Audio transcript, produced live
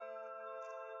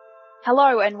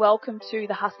Hello and welcome to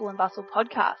the Hustle and Bustle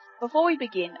podcast. Before we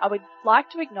begin, I would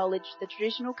like to acknowledge the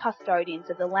traditional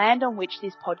custodians of the land on which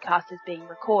this podcast is being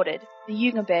recorded, the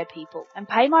Yugambeh people, and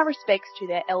pay my respects to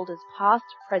their elders past,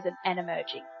 present and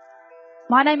emerging.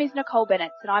 My name is Nicole Bennett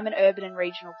and I'm an urban and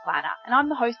regional planner, and I'm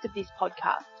the host of this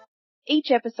podcast. Each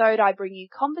episode I bring you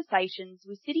conversations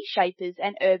with city shapers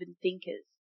and urban thinkers,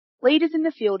 leaders in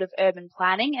the field of urban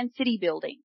planning and city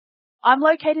building. I'm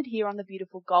located here on the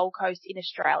beautiful Gold Coast in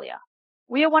Australia.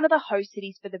 We are one of the host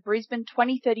cities for the Brisbane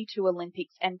 2032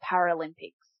 Olympics and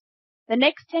Paralympics. The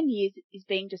next 10 years is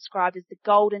being described as the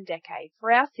golden decade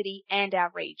for our city and our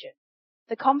region.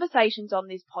 The conversations on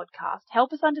this podcast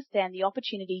help us understand the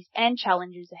opportunities and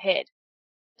challenges ahead.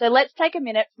 So let's take a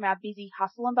minute from our busy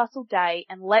hustle and bustle day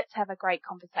and let's have a great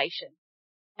conversation.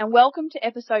 And welcome to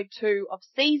episode 2 of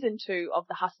season 2 of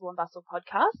the Hustle and Bustle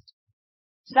podcast.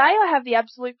 Today I have the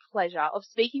absolute pleasure of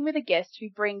speaking with a guest who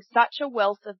brings such a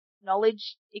wealth of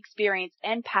knowledge, experience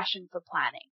and passion for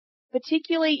planning,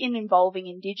 particularly in involving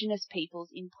Indigenous peoples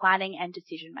in planning and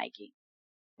decision making.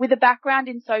 With a background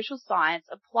in social science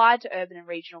applied to urban and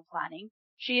regional planning,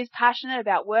 she is passionate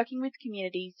about working with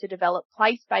communities to develop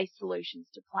place-based solutions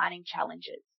to planning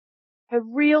challenges. Her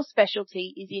real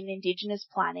specialty is in Indigenous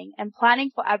planning and planning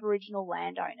for Aboriginal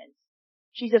landowners.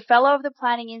 She's a fellow of the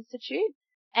Planning Institute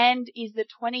and is the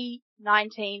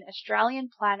 2019 Australian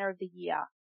Planner of the Year,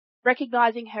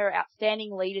 recognising her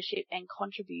outstanding leadership and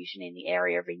contribution in the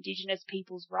area of Indigenous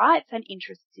people's rights and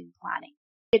interests in planning.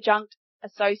 Adjunct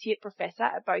Associate Professor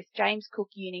at both James Cook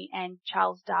Uni and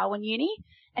Charles Darwin Uni,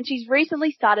 and she's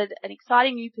recently started an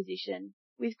exciting new position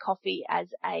with Coffee as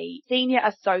a Senior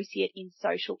Associate in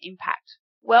Social Impact.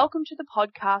 Welcome to the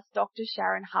podcast, Dr.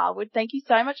 Sharon Harwood. Thank you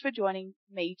so much for joining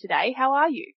me today. How are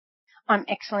you? I'm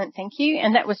excellent, thank you.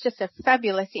 And that was just a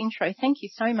fabulous intro. Thank you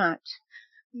so much.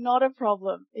 Not a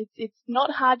problem. It's not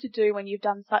hard to do when you've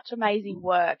done such amazing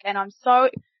work, and I'm so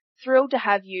thrilled to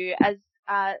have you as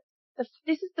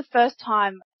this is the first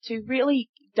time to really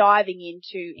diving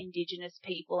into Indigenous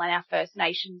people and our First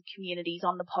Nations communities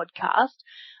on the podcast.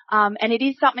 And it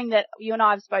is something that you and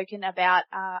I have spoken about,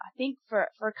 I think for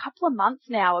a couple of months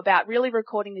now, about really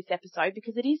recording this episode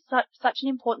because it is such an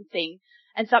important thing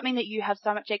and something that you have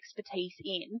so much expertise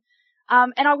in.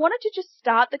 And I wanted to just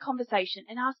start the conversation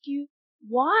and ask you,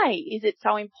 why is it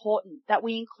so important that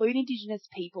we include Indigenous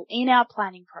people in our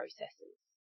planning processes?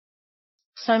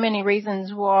 So many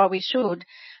reasons why we should.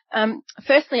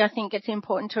 Firstly, I think it's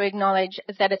important to acknowledge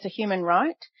that it's a human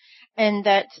right and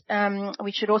that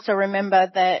we should also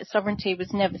remember that sovereignty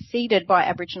was never ceded by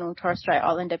Aboriginal and Torres Strait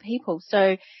Islander people.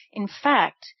 So, in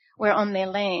fact, we're on their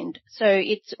land. So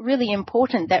it's really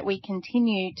important that we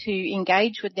continue to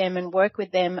engage with them and work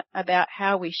with them about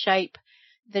how we shape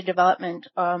the development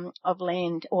of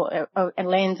land or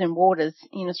lands and waters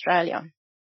in Australia.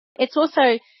 It's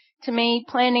also, to me,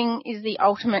 planning is the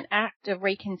ultimate act of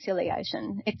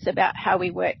reconciliation. It's about how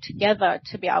we work together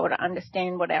to be able to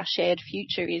understand what our shared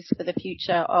future is for the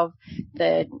future of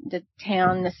the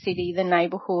town, the city, the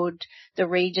neighbourhood, the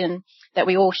region that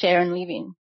we all share and live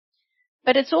in.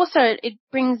 But it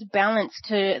brings balance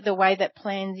to the way that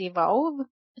plans evolve.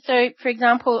 So, for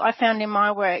example, I found in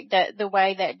my work that the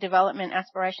way that development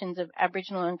aspirations of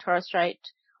Aboriginal and Torres Strait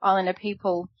Islander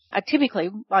people are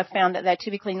I found that they're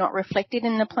typically not reflected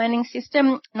in the planning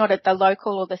system, not at the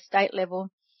local or the state level.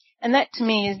 And that to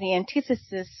me is the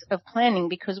antithesis of planning,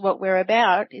 because what we're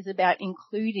about is about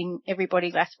including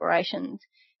everybody's aspirations.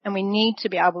 And we need to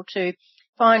be able to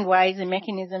find ways and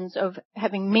mechanisms of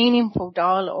having meaningful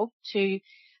dialogue to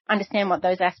understand what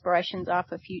those aspirations are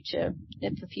for future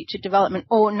development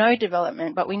or no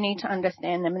development, but we need to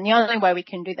understand them. And the only way we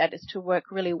can do that is to work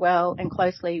really well and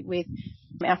closely with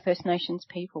our First Nations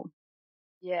people.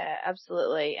 Yeah,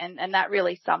 absolutely. And that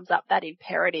really sums up that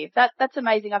imperative. That's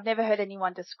amazing. I've never heard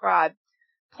anyone describe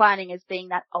planning as being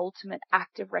that ultimate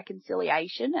act of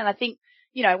reconciliation. And I think,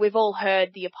 you know, we've all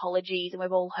heard the apologies and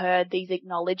we've all heard these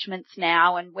acknowledgements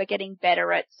now, and we're getting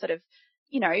better at sort of,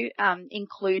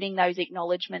 including those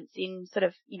acknowledgements in sort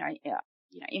of,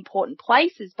 important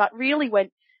places. But really,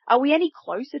 are we any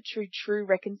closer to true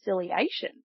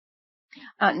reconciliation?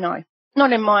 No,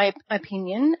 not in my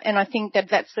opinion. And I think that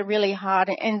that's the really hard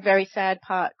and very sad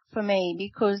part for me,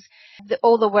 because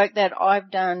all the work that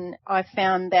I've done, I've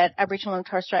found that Aboriginal and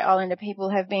Torres Strait Islander people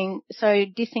have been so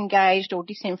disengaged or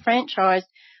disenfranchised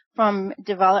from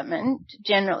development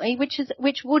generally,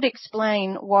 which would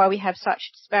explain why we have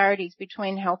such disparities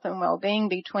between health and well-being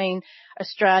between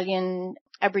Australian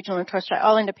Aboriginal and Torres Strait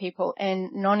Islander people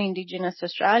and non-Indigenous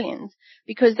Australians,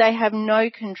 because they have no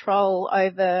control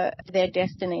over their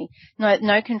destiny,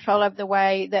 no control over the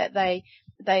way that they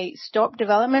they stop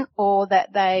development or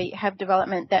that they have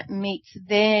development that meets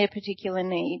their particular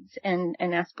needs and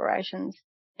aspirations.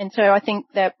 And so I think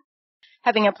that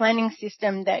having a planning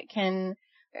system that can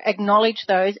acknowledge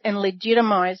those and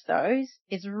legitimize those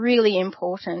is really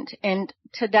important. And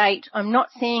to date, I'm not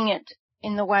seeing it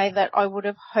in the way that I would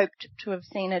have hoped to have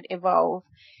seen it evolve.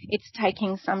 It's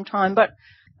taking some time, but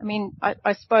I mean,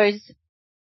 I suppose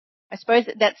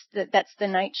that's the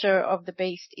nature of the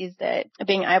beast, is that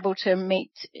being able to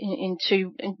meet in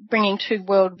bringing two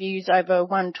worldviews over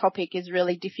one topic is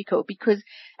really difficult, because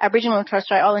Aboriginal and Torres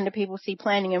Strait Islander people see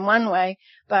planning in one way,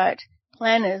 but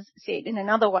planners see it in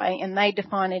another way, and they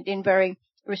define it in very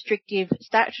restrictive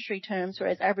statutory terms,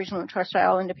 whereas Aboriginal and Torres Strait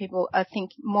Islander people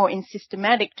think more in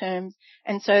systematic terms.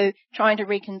 And so trying to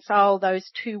reconcile those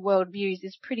two worldviews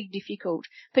is pretty difficult,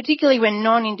 particularly when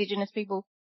non-Indigenous people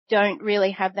don't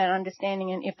really have that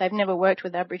understanding, and if they've never worked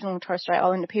with Aboriginal and Torres Strait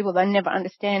Islander people, they never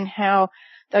understand how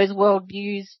those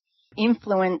worldviews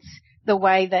influence the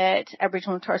way that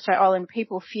Aboriginal and Torres Strait Islander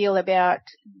people feel about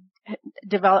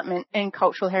development and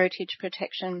cultural heritage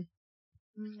protection.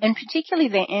 And particularly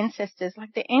their ancestors.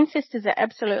 Like, their ancestors are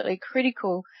absolutely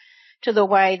critical to the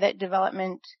way that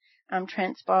development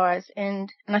transpires.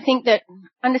 And I think that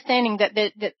understanding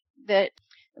that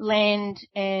land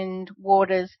and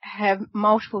waters have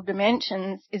multiple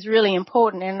dimensions is really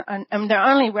important. And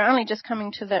we're only just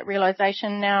coming to that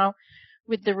realization now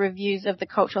with the reviews of the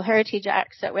Cultural Heritage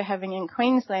Acts that we're having in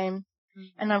Queensland.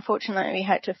 And unfortunately, we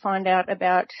had to find out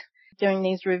about doing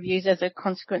these reviews as a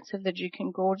consequence of the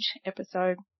Juukan Gorge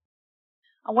episode.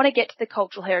 I want to get to the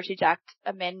Cultural Heritage Act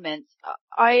amendments.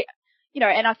 I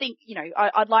think,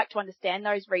 I'd like to understand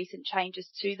those recent changes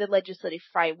to the legislative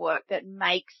framework that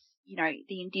makes,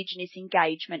 the Indigenous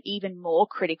engagement even more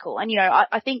critical. And,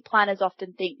 I think planners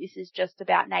often think this is just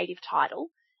about native title,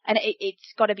 and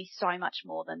it's got to be so much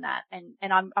more than that. And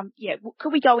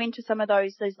could we go into some of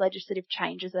those legislative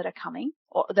changes that are coming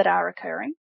or that are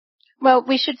occurring? Well,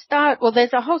 we should start,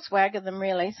 there's a whole swag of them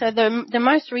really. So the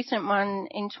most recent one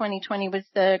in 2020 was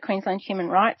the Queensland Human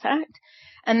Rights Act,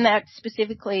 and that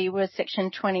specifically was Section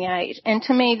 28. And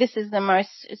to me, this is the most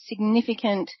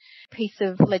significant piece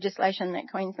of legislation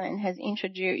that Queensland has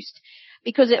introduced,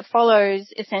 because it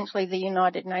follows essentially the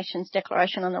United Nations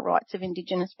Declaration on the Rights of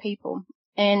Indigenous People.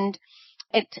 And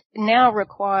it now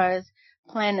requires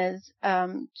planners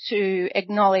to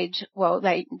acknowledge,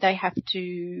 they have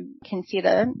to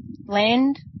consider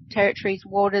land, territories,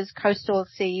 waters, coastal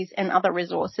seas and other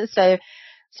resources.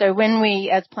 So when we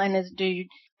as planners do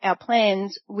our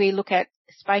plans, we look at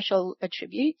spatial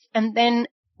attributes, and then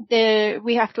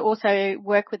we have to also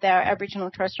work with our Aboriginal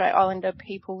and Torres Strait Islander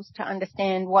peoples to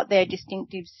understand what their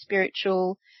distinctive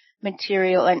spiritual,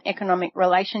 material and economic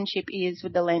relationship is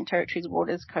with the land, territories,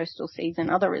 waters, coastal seas and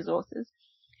other resources.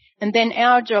 And then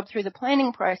our job through the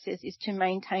planning process is to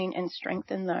maintain and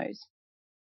strengthen those.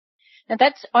 Now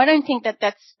I don't think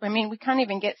we can't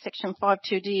even get Section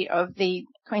 5(2)(d) of the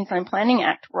Queensland Planning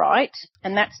Act right,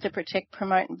 and that's to protect,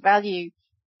 promote and value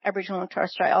Aboriginal and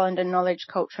Torres Strait Islander knowledge,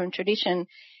 culture and tradition.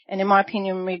 And in my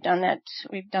opinion, we've done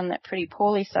that pretty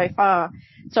poorly so far.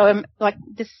 So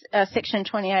this Section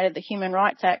 28 of the Human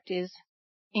Rights Act is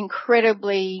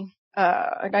incredibly,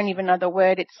 I don't even know the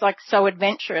word. It's so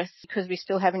adventurous, because we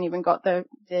still haven't even got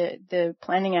the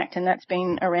Planning Act, and that's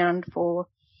been around for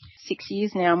 6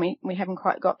 years now, and we haven't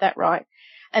quite got that right.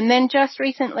 And then just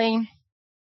recently,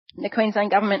 the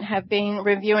Queensland government have been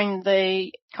reviewing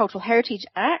the Cultural Heritage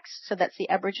Acts, so that's the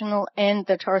Aboriginal and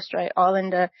the Torres Strait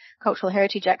Islander Cultural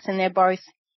Heritage Acts, and they're both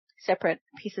separate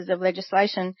pieces of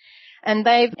legislation. And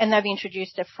they've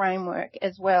introduced a framework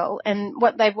as well. And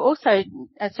what they've also,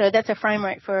 so that's a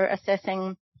framework for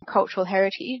assessing cultural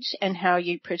heritage and how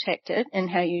you protect it and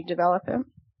how you develop it.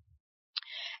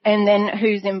 And then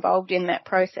who's involved in that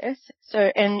process. So,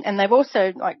 and they've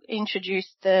also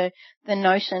introduced the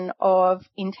notion of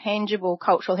intangible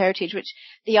cultural heritage, which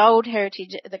the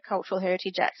Cultural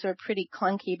Heritage Acts are pretty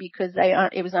clunky, because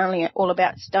it was only all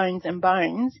about stones and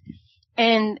bones.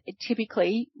 And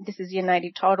typically, this is your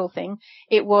native title thing,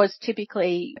 it was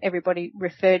typically everybody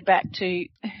referred back to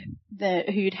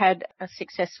who'd had a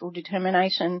successful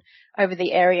determination over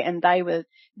the area, and they were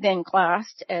then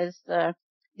classed as the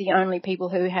only people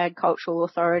who had cultural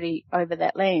authority over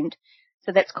that land.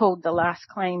 So that's called the last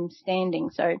claim standing.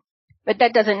 But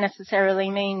that doesn't necessarily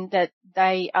mean that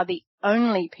they are the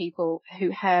only people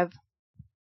who have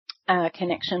a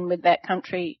connection with that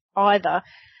country either.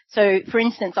 So, for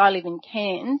instance, I live in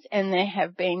Cairns, and there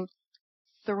have been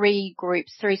three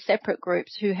separate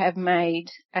groups who have made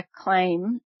a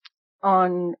claim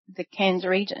on the Cairns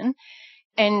region.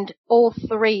 And all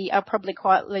three are probably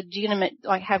quite legitimate,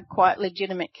 like have quite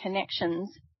legitimate connections,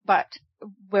 but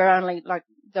we're only like,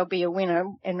 there'll be a winner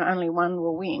and only one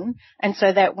will win. And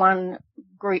so that one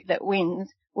group that wins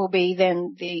will be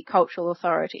then the cultural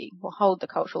authority, will hold the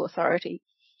cultural authority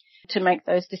to make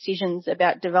those decisions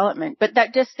about development. But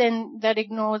that just then, that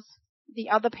ignores the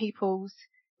other people's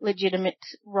legitimate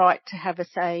right to have a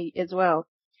say as well.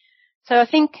 So I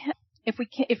think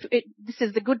this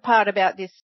is the good part about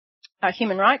this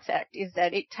Human Rights Act, is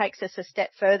that it takes us a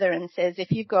step further and says if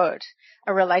you've got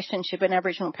a relationship, an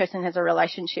Aboriginal person has a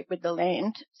relationship with the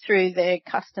land through their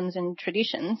customs and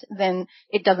traditions, then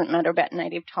it doesn't matter about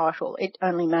native title. It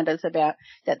only matters about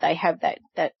that they have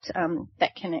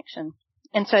that connection.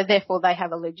 And so therefore they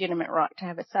have a legitimate right to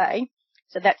have a say.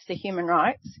 So that's the human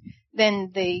rights.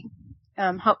 Then the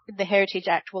Heritage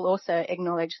Act will also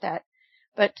acknowledge that.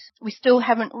 But we still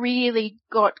haven't really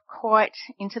got quite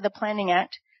into the Planning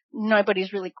Act.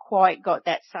 Nobody's really quite got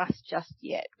that suss just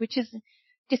yet, which is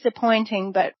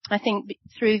disappointing. But I think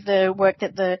through the work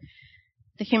that the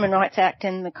Human Rights Act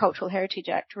and the Cultural Heritage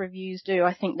Act reviews do,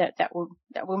 I think that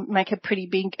will make a pretty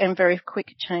big and very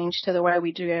quick change to the way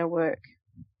we do our work.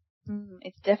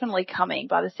 It's definitely coming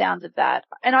by the sounds of that.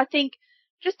 And I think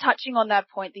just touching on that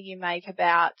point that you make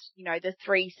about, the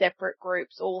three separate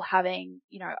groups all having,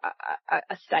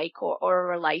 a stake or a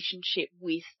relationship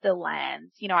with the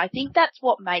lands, I think that's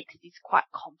what makes this quite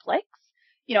complex,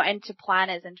 and to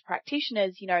planners and to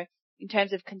practitioners, in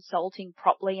terms of consulting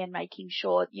properly and making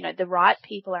sure, the right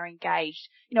people are engaged,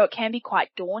 it can be quite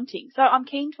daunting. So I'm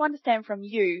keen to understand from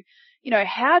you,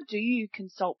 how do you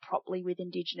consult properly with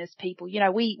Indigenous people?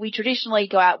 We traditionally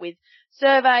go out with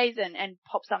surveys and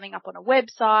pop something up on a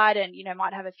website and,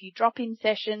 might have a few drop-in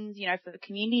sessions, for the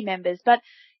community members. But,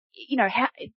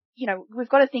 we've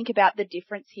got to think about the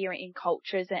difference here in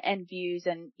cultures and views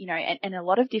and, and a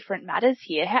lot of different matters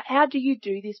here. How do you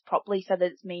do this properly so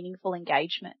that it's meaningful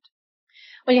engagement?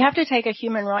 Well, you have to take a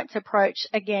human rights approach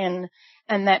again,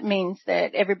 and that means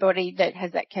that everybody that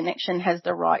has that connection has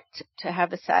the right to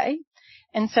have a say.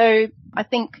 And so I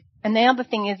think, and the other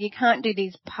thing is you can't do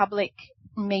these public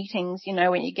meetings,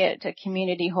 when you get to a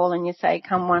community hall and you say,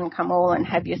 come one, come all and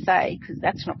have your say, because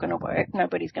that's not going to work.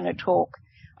 Nobody's going to talk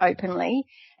openly.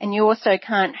 And you also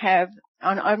can't have,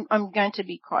 I'm going to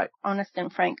be quite honest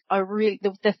and frank,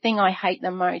 the thing I hate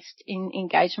the most in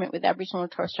engagement with Aboriginal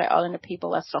and Torres Strait Islander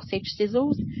people are sausage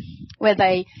sizzles, where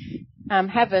they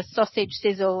have a sausage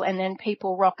sizzle and then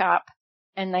people rock up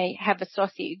and they have a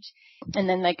sausage and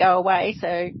then they go away.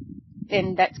 So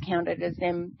then that's counted as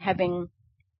them having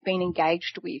been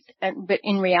engaged with. But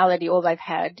in reality, all they've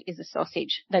had is a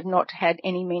sausage. They've not had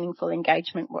any meaningful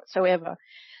engagement whatsoever.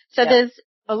 So There's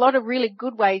a lot of really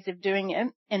good ways of doing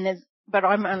it, but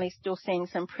I'm only still seeing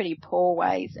some pretty poor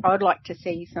ways. I'd like to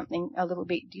see something a little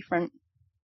bit different.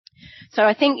 So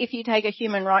I think if you take a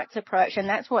human rights approach, and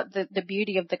that's what the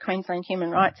beauty of the Queensland Human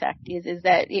Rights Act is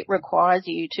that it requires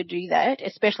you to do that,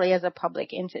 especially as a public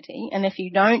entity. And if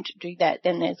you don't do that,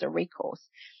 then there's a recourse.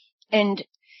 And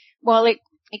while it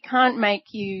can't make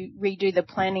you redo the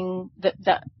planning,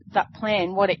 that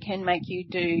plan, what it can make you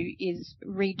do is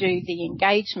redo the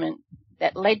engagement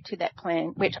that led to that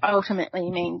plan, which ultimately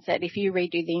means that if you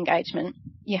redo the engagement,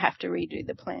 you have to redo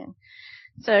the plan.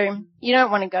 So you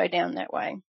don't want to go down that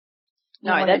way.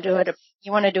 You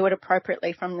want to do it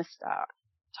appropriately from the start.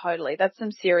 Totally. That's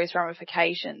some serious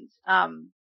ramifications.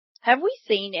 Have we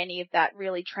seen any of that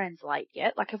really translate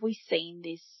yet? Like, have we seen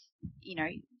this,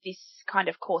 this kind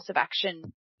of course of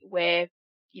action where,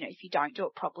 if you don't do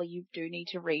it properly, you do need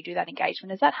to redo that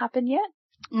engagement? Has that happened yet?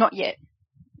 Not yet.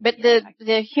 But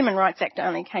the Human Rights Act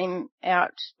only came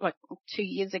out like 2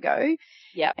 years ago.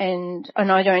 Yeah. And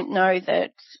I don't know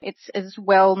that it's as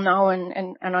well known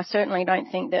and I certainly don't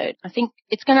think that, I think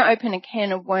it's going to open a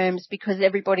can of worms because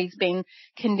everybody's been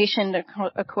conditioned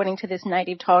according to this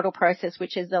native title process,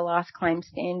 which is the last claim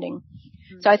standing.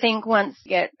 So I think once you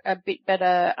get a bit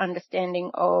better understanding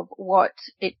of what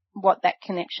that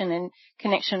connection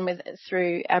with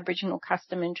through Aboriginal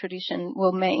custom and tradition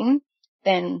will mean,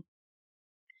 then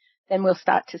we'll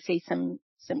start to see some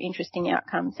interesting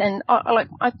outcomes. And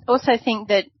I also think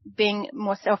that being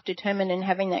more self-determined and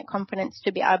having that confidence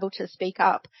to be able to speak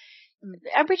up,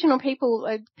 Aboriginal people,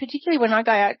 particularly when I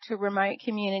go out to remote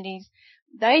communities,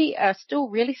 they are still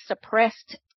really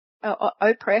suppressed,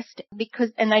 oppressed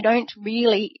and they don't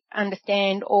really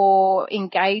understand or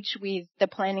engage with the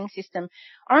planning system.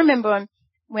 I remember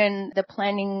when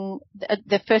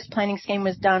the first planning scheme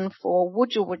was done for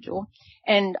Wujal,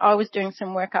 and I was doing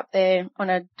some work up there on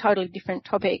a totally different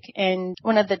topic, and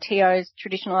one of the TO's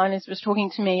traditional owners was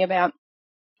talking to me about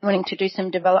wanting to do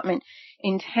some development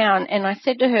in town. And I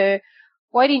said to her,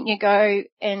 why didn't you go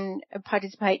and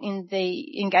participate in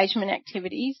the engagement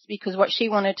activities? Because what she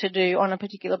wanted to do on a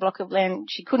particular block of land,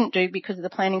 she couldn't do because the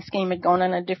planning scheme had gone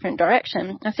in a different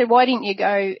direction. I said, why didn't you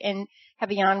go and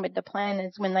have a yarn with the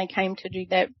planners when they came to do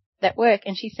that work?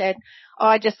 And she said, oh,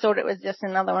 I just thought it was just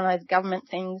another one of those government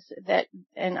things that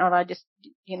I just,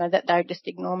 that they would just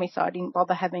ignore me, so I didn't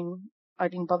bother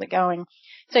going.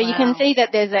 So wow. You can see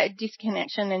that there's a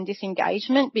disconnection and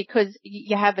disengagement because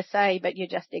you have a say, but you're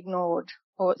just ignored.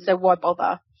 So why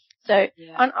bother? So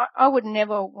yeah. I would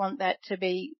never want that to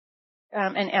be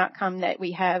an outcome that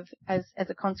we have as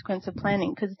a consequence of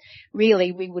planning, because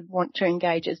really we would want to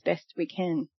engage as best we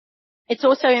can. It's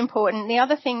also important. The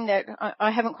other thing that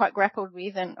I haven't quite grappled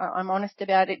with, and I'm honest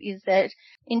about it, is that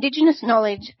Indigenous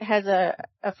knowledge has a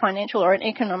financial or an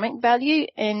economic value,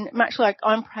 and much like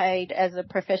I'm paid as a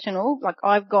professional, like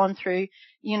I've gone through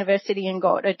university and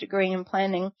got a degree in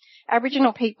planning,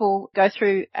 Aboriginal people go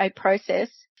through a process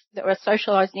that are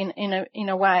socialised in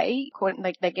a way,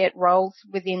 like they get roles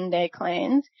within their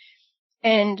clans,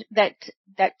 and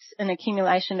that's an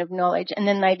accumulation of knowledge, and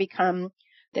then they become.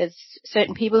 There's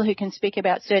certain people who can speak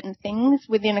about certain things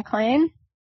within a clan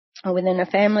or within a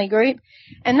family group,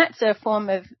 and that's a form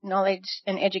of knowledge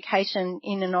and education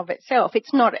in and of itself.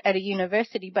 It's not at a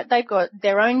university, but they've got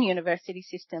their own university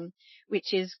system,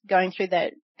 which is going through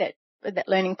that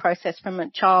learning process from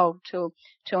a child to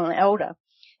an elder.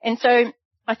 And so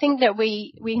I think that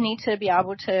we need to be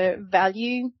able to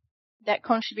value that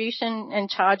contribution and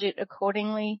charge it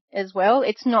accordingly as well.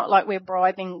 It's not like we're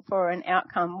bribing for an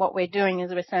outcome. What we're doing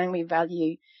is we're saying we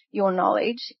value your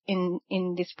knowledge in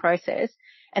this process,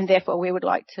 and therefore we would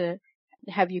like to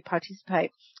have you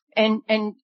participate. And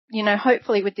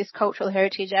hopefully with this Cultural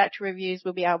Heritage Act reviews,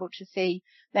 we'll be able to see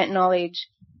that knowledge,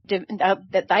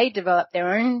 that they develop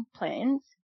their own plans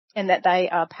and that they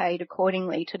are paid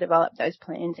accordingly to develop those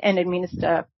plans and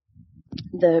administer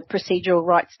the procedural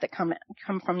rights that come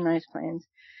from those plans.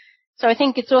 So I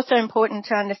think it's also important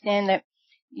to understand that,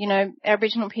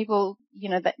 Aboriginal people,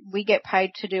 that we get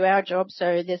paid to do our job,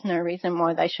 so there's no reason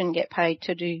why they shouldn't get paid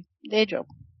to do their job.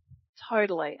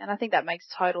 Totally. And I think that makes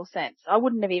total sense. I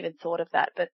wouldn't have even thought of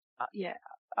that, but yeah,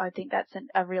 I think that's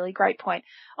a really great point.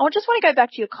 I just want to go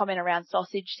back to your comment around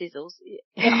sausage sizzles.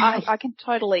 I can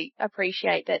totally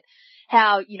appreciate that,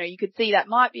 how, you could see that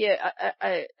might be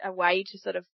a way to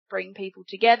sort of bring people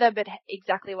together, but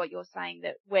exactly what you're saying,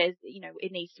 that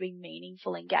it needs to be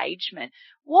meaningful engagement.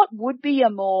 What would be a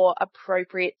more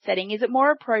appropriate setting? Is it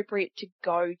more appropriate to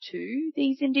go to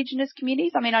these Indigenous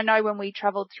communities? I mean, I know when we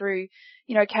travelled through,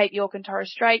 Cape York and Torres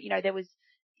Strait, there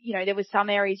was some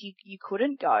areas you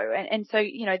couldn't go. And so,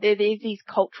 there's these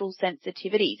cultural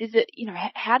sensitivities. Is it,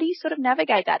 how do you sort of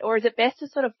navigate that? Or is it best to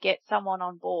sort of get someone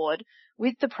on board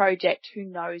with the project who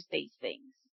knows these things?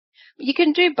 You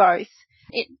can do both.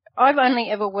 I've only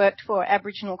ever worked for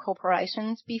Aboriginal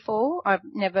corporations before. I've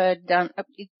never done,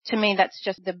 to me that's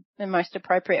just the most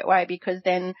appropriate way, because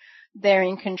then they're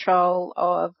in control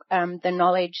of the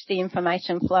knowledge, the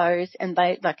information flows, and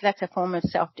that's a form of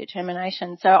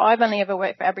self-determination. So I've only ever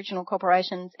worked for Aboriginal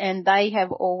corporations, and they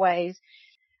have always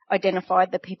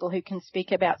identified the people who can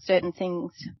speak about certain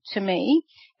things to me,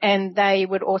 and they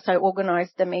would also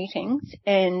organise the meetings,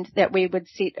 and that we would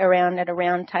sit around at a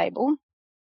round table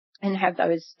and have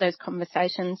those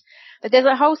conversations. But there's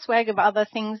a whole swag of other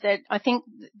things that I think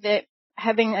that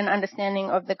having an understanding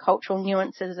of the cultural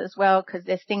nuances as well, because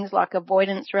there's things like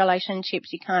avoidance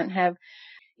relationships. You can't have,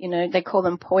 they call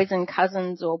them poison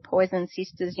cousins or poison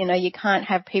sisters. You can't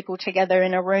have people together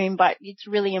in a room, but it's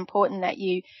really important that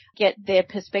you get their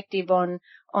perspective on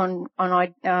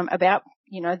about,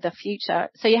 the future.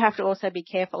 So you have to also be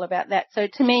careful about that. So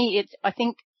to me, I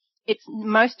think it's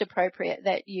most appropriate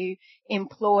that you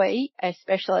employ a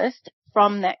specialist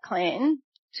from that clan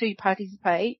to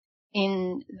participate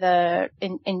in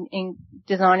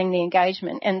designing the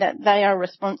engagement, and that they are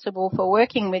responsible for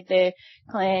working with their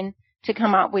clan to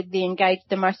come up with the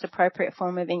most appropriate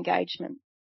form of engagement.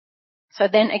 So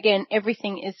then again,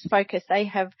 everything is focused. They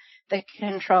have the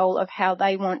control of how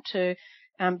they want to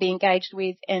be engaged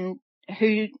with and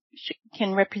who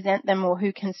can represent them or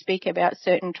who can speak about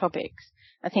certain topics.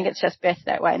 I think it's just best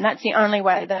that way, and that's the only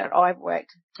way that I've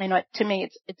worked. And to me,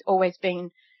 it's always been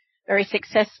very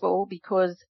successful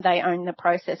because they own the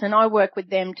process, and I work with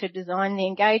them to design the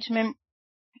engagement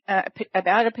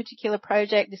about a particular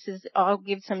project. I'll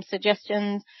give some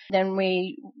suggestions, then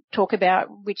we talk about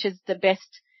which is the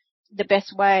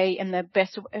best way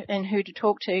and who to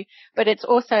talk to. But it's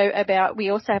also about, we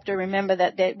also have to remember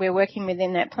that we're working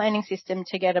within that planning system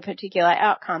to get a particular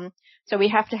outcome. So we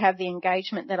have to have the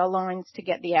engagement that aligns to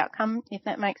get the outcome, if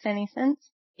that makes any sense.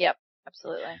 Yep,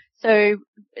 absolutely. So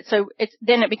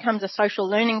then it becomes a social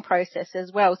learning process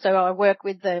as well. So I work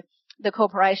with the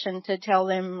corporation to tell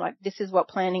them, like, this is what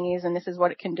planning is and this is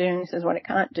what it can do and this is what it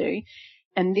can't do.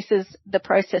 And this is the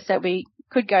process that we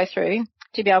could go through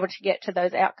to be able to get to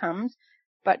those outcomes.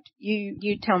 But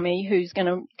you tell me who's going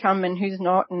to come and who's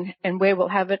not, and where we'll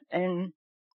have it, and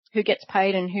who gets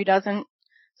paid and who doesn't.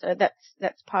 So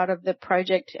that's part of the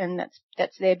project, and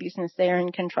that's their business. They're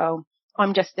in control.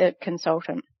 I'm just the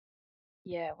consultant.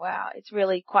 Yeah, wow. It's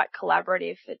really quite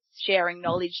collaborative. It's sharing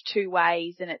knowledge two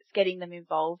ways, and it's getting them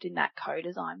involved in that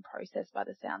co-design process by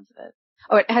the sounds of it.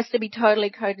 Oh, it has to be totally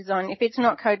co-designed. If it's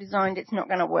not co-designed, it's not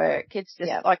going to work. It's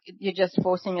just like you're just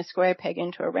forcing a square peg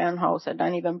into a round hole, so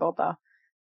don't even bother.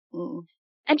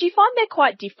 And do you find they're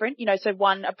quite different? You know, so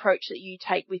one approach that you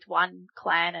take with one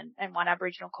clan and one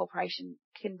Aboriginal corporation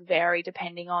can vary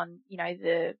depending on, you know,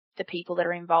 the people that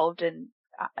are involved and,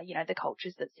 you know, the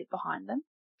cultures that sit behind them.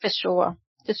 For sure.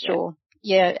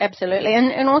 Yeah, absolutely.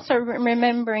 And also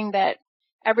remembering that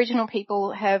Aboriginal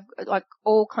people have, like,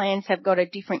 all clans have got a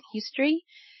different history,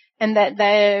 and that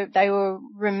they were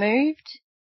removed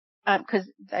because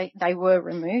they were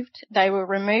removed. They were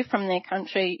removed from their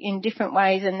country in different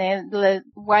ways, and the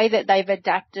way that they've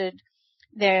adapted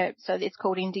so it's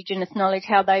called Indigenous knowledge,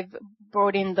 how they've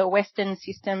brought in the Western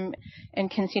system and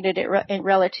considered it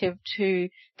relative to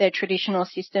their traditional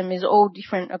system is all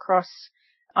different across.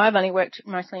 I've only worked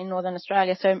mostly in Northern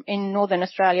Australia, so in Northern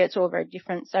Australia it's all very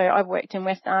different. So I've worked in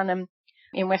West Arnhem,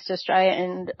 in West Australia,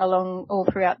 and along all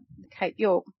throughout Cape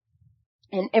York,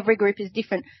 and every group is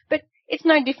different. But it's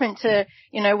no different to,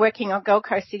 you know, working on Gold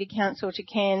Coast City Council to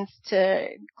Cairns to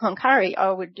Cloncurry.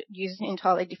 I would use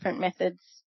entirely different methods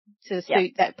to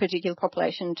suit that particular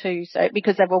population too. So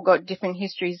because they've all got different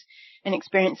histories and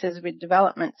experiences with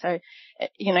development. So,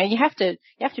 you know, you have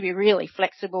to be really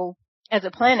flexible as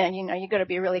a planner. You know, you've got to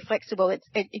be really flexible.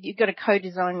 You've got to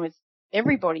co-design with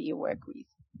everybody you work with.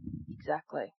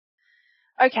 Exactly.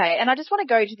 Okay, and I just want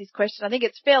to go to this question. I think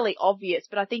it's fairly obvious,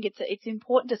 but I think it's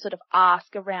important to sort of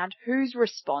ask around who's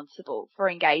responsible for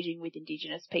engaging with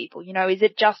Indigenous people. You know, is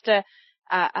it just a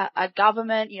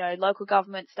government, you know, local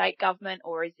government, state government,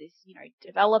 or is this, you know,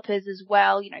 developers as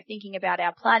well? You know, thinking about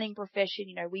our planning profession,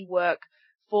 you know, we work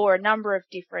for a number of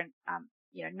different,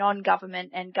 you know,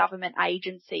 non-government and government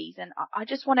agencies, and I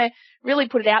just want to really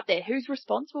put it out there. Who's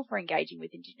responsible for engaging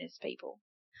with Indigenous people?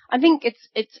 I think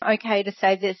it's okay to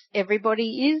say this,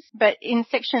 everybody is, but in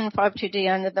Section 52D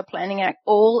under the Planning Act,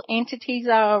 all entities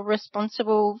are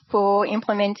responsible for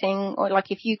implementing, or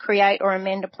like if you create or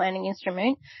amend a planning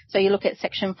instrument, so you look at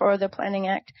Section 4 of the Planning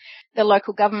Act, the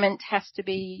local government has to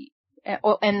be,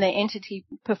 and the entity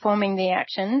performing the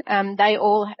action, they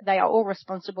are all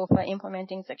responsible for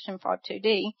implementing Section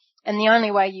 52D, and the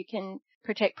only way you can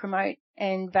protect, promote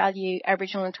and value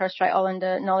Aboriginal and Torres Strait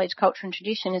Islander knowledge, culture and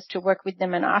tradition is to work with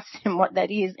them and ask them what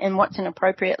that is and what's an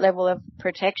appropriate level of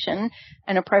protection,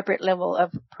 an appropriate level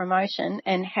of promotion,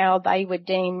 and how they would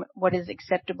deem what is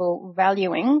acceptable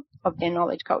valuing of their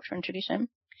knowledge, culture and tradition.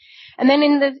 And then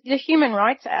in the Human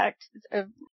Rights Act,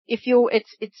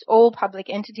 it's all public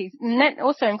entities, and that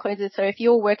also includes it. So if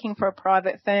you're working for a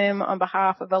private firm on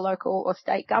behalf of a local or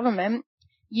state government,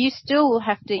 you still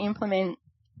have to implement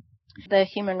the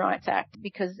Human Rights Act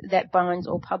because that binds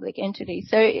all public entities.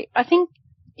 So I think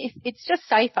if it's just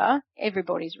safer,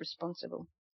 everybody's responsible.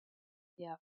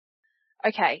 Yeah.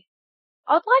 Okay.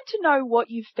 I'd like to know what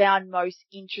you've found most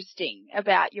interesting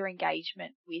about your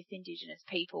engagement with Indigenous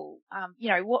people. You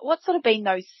know, what's sort of been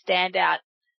those standout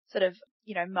sort of,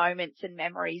 you know, moments and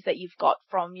memories that you've got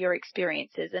from your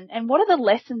experiences, and what are the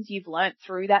lessons you've learnt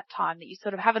through that time that you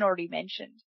sort of haven't already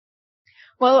mentioned?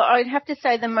 Well, I'd have to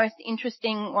say the most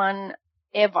interesting one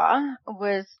ever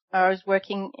was I was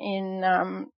working in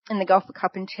the Gulf of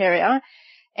Carpentaria,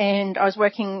 and I was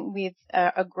working with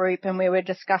a group, and we were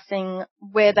discussing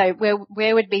where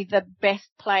would be the best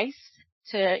place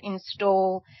to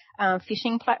install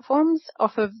fishing platforms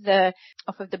off of the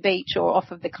beach or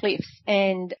off of the cliffs,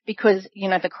 and because, you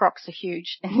know, the crocs are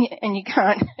huge and you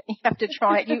can't, you have to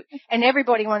try it, and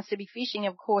everybody wants to be fishing,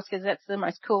 of course, because that's the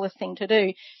most coolest thing to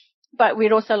do. But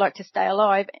we'd also like to stay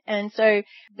alive. And so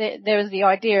there was the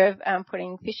idea of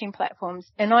putting fishing platforms.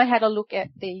 And I had a look at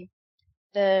the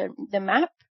map,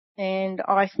 and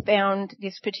I found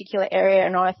this particular area,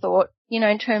 and I thought, you know,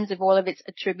 in terms of all of its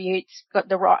attributes, got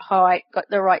the right height, got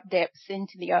the right depths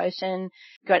into the ocean,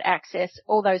 got access,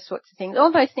 all those sorts of things,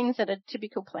 all those things that a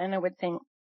typical planner would think.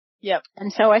 Yep.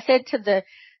 And so I said to the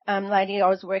lady I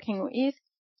was working with,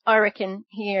 I reckon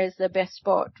here is the best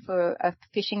spot for a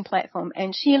fishing platform.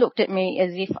 And she looked at me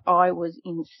as if I was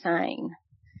insane.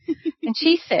 And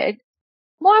she said,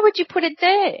 why would you put it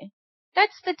there?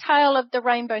 That's the tail of the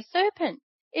rainbow serpent.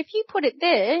 If you put it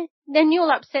there, then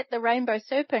you'll upset the rainbow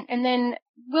serpent and then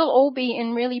we'll all be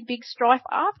in really big strife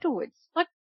afterwards. Like,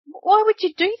 why would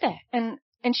you do that?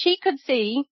 And she could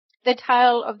see the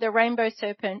tail of the rainbow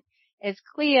serpent as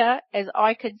clear as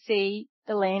I could see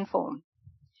the landform.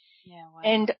 Yeah, wow.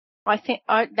 And I think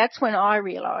that's when I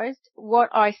realized what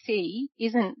I see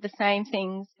isn't the same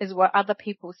things as what other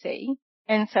people see.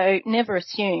 And so never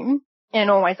assume and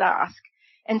always ask.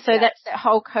 And so that's that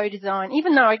whole co-design.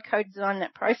 Even though I'd co-designed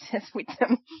that process with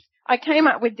them, I came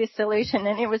up with this solution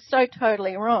and it was so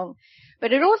totally wrong.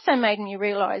 But it also made me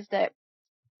realize that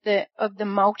of the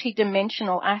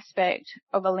multi-dimensional aspect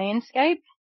of a landscape.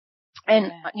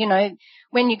 And, you know,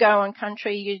 when you go on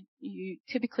country, you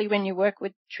typically when you work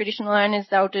with traditional owners,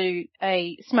 they'll do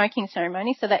a smoking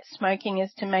ceremony. So that smoking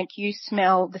is to make you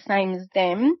smell the same as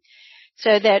them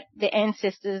so that the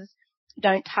ancestors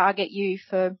don't target you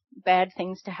for bad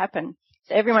things to happen.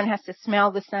 So everyone has to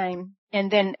smell the same.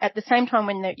 And then at the same time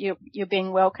when you're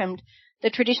being welcomed, the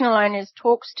traditional owners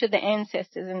talks to the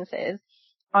ancestors and says,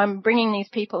 I'm bringing these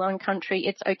people on country.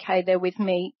 It's okay. They're with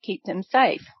me. Keep them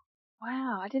safe.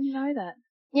 Wow. I didn't know that.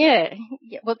 Yeah.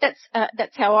 Well,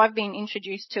 that's how I've been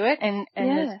introduced to it. And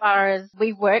as far as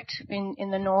we've worked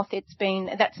in the north, it's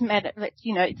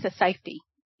a safety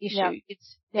issue. Yep.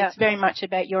 It's very much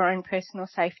about your own personal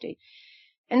safety.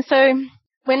 And so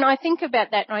when I think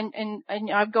about that, and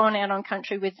I've gone out on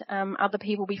country with other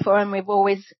people before, and we've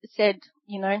always said,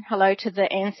 you know, hello to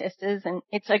the ancestors, and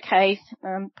it's okay,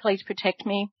 please protect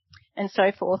me, and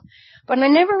so forth. But I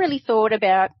never really thought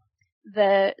about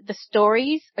the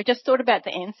stories. I just thought about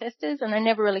the ancestors, and I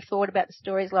never really thought about the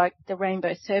stories like the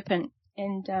rainbow serpent.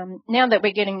 And now that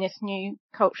we're getting this new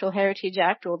Cultural Heritage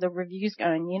Act, or the reviews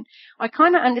going in, I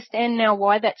kind of understand now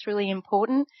why that's really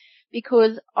important,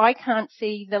 because I can't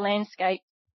see the landscape.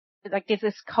 Like there's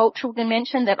this cultural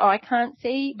dimension that I can't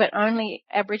see, but only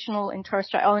Aboriginal and Torres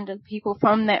Strait Islander people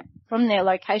from their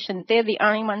location, they're the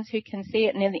only ones who can see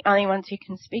it, and they're the only ones who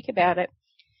can speak about it.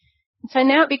 And so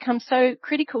now it becomes so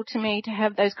critical to me to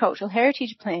have those cultural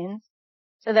heritage plans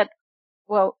so that,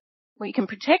 well, we can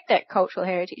protect that cultural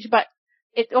heritage, but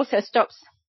it also stops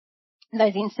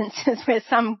those instances where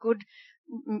some good,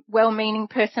 well-meaning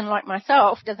person like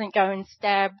myself doesn't go and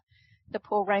stab the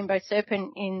poor rainbow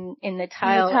serpent in the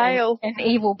tail. And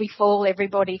evil befall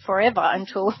everybody forever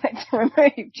until it's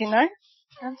removed, you know?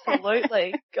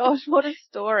 Absolutely. Gosh, what a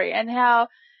story. And how,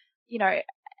 you know,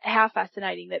 how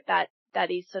fascinating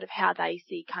that is sort of how they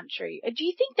see country. Do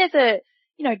you think there's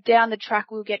down the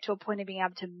track we'll get to a point of being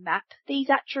able to map these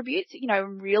attributes, you know,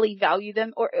 and really value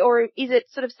them? Or is it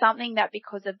sort of something that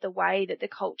because of the way that the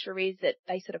culture is that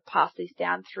they sort of pass this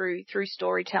down through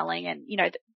storytelling and,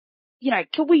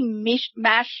 can we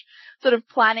mash sort of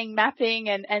planning, mapping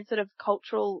and sort of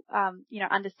cultural,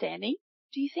 understanding,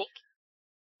 do you think?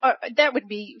 Oh, that would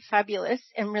be fabulous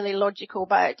and really logical,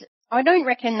 but I don't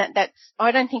reckon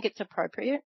I don't think it's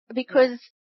appropriate because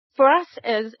for us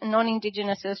as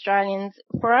non-Indigenous Australians,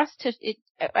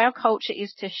 our culture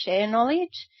is to share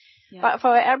knowledge. Yeah. But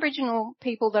for Aboriginal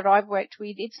people that I've worked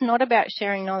with, it's not about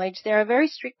sharing knowledge. There are very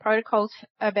strict protocols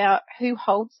about who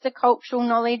holds the cultural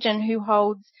knowledge and who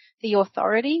holds the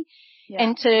authority. Yeah.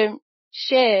 And to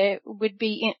share would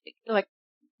be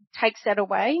takes that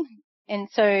away. And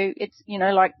so it's,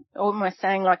 like almost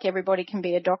saying like everybody can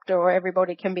be a doctor or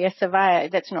everybody can be a surveyor.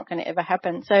 That's not going to ever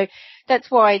happen. So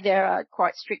that's why there are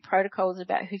quite strict protocols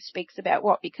about who speaks about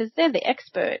what, because they're the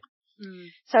expert.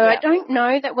 So I don't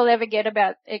know that we'll ever get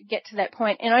to that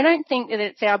point. And I don't think that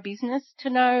it's our business to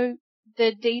know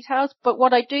the details, but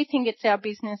what I do think it's our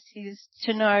business is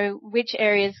to know which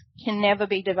areas can never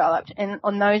be developed and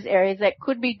on those areas that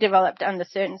could be developed under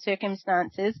certain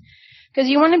circumstances, because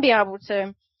you want to be able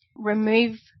to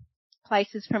remove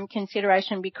places from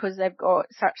consideration because they've got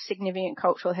such significant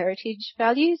cultural heritage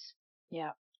values.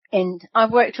 Yeah. And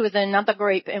I've worked with another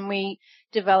group and we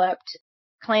developed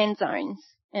clan zones.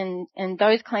 And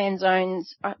those clan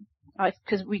zones,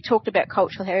 because we talked about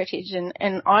cultural heritage and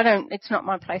it's not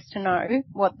my place to know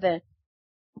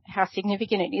how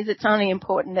significant it is. It's only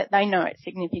important that they know it's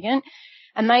significant.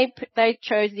 And they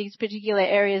chose these particular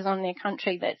areas on their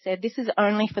country that said this is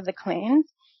only for the clans.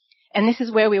 And this is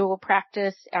where we will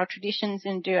practice our traditions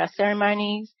and do our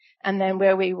ceremonies, and then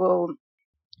where we will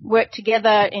work together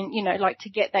and, to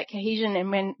get that cohesion.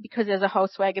 And because there's a whole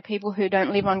swag of people who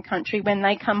don't live on country, when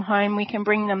they come home, we can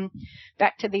bring them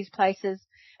back to these places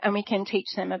and we can teach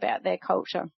them about their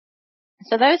culture.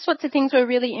 So those sorts of things were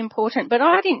really important, but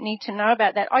I didn't need to know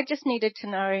about that. I just needed to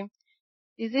know,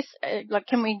 is this,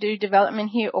 can we do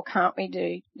development here or can't we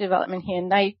do development here?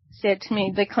 And they said to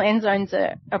me, the clan zones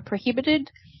are prohibited.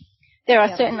 There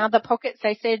are certain other pockets.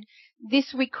 They said,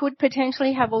 this we could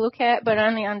potentially have a look at, but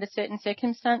only under certain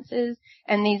circumstances.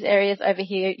 And these areas over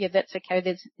here, yeah, that's okay.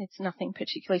 It's nothing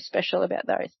particularly special about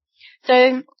those.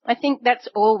 So I think that's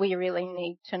all we really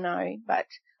need to know. But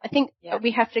I think we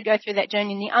have to go through that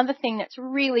journey. And the other thing that's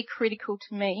really critical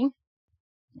to me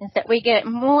is that we get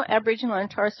more Aboriginal and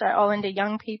Torres Strait Islander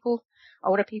young people,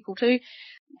 older people too,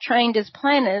 trained as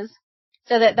planners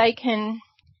so that they can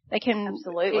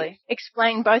absolutely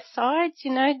explain both sides.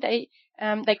 You know, they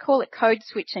call it code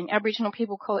switching. Aboriginal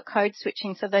people call it code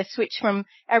switching. So they switch from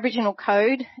Aboriginal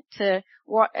code to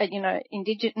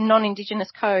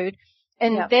non-Indigenous code.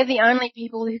 And they're the only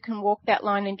people who can walk that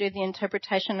line and do the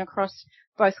interpretation across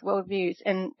both worldviews.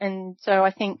 And so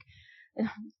I think,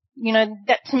 you know,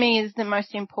 that to me is the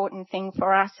most important thing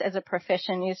for us as a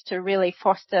profession, is to really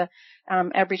foster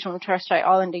Aboriginal and Torres Strait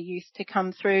Islander youth to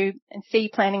come through and see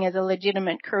planning as a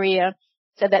legitimate career,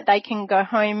 so that they can go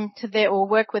home to or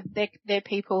work with their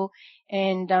people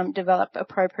and develop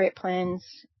appropriate plans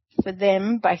for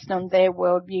them based on their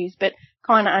worldviews, but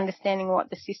kind of understanding what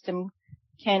the system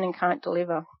can and can't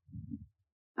deliver.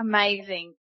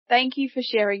 Amazing. Thank you for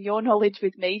sharing your knowledge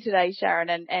with me today,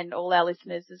 Sharon, and all our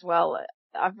listeners as well.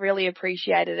 I've really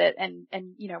appreciated it, and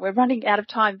you know, we're running out of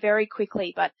time very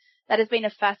quickly, but that has been a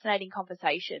fascinating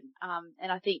conversation.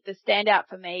 And I think the standout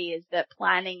for me is that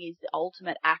planning is the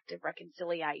ultimate act of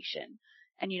reconciliation,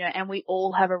 and you know, and we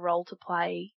all have a role to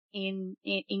play in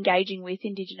engaging with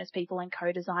Indigenous people and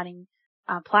co-designing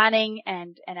planning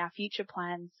and our future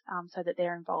plans, so that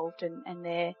they're involved and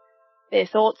their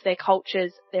thoughts, their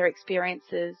cultures, their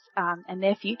experiences, and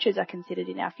their futures are considered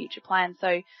in our future plans.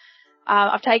 So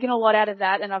I've taken a lot out of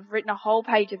that, and I've written a whole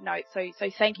page of notes. So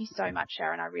thank you so much,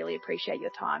 Sharon. I really appreciate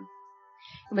your time.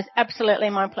 It was absolutely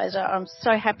my pleasure. I'm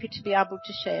so happy to be able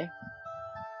to share.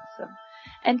 Awesome.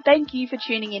 And thank you for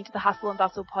tuning into the Hustle and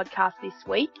Bustle podcast this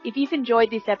week. If you've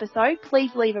enjoyed this episode,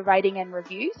 please leave a rating and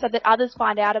review so that others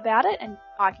find out about it and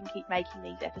I can keep making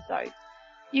these episodes.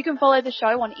 You can follow the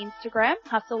show on Instagram,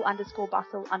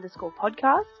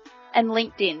 hustle_bustle_podcast, and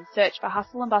LinkedIn. Search for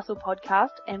Hustle and Bustle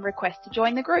Podcast and request to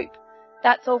join the group.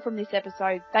 That's all from this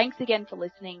episode. Thanks again for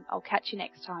listening. I'll catch you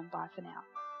next time. Bye for now.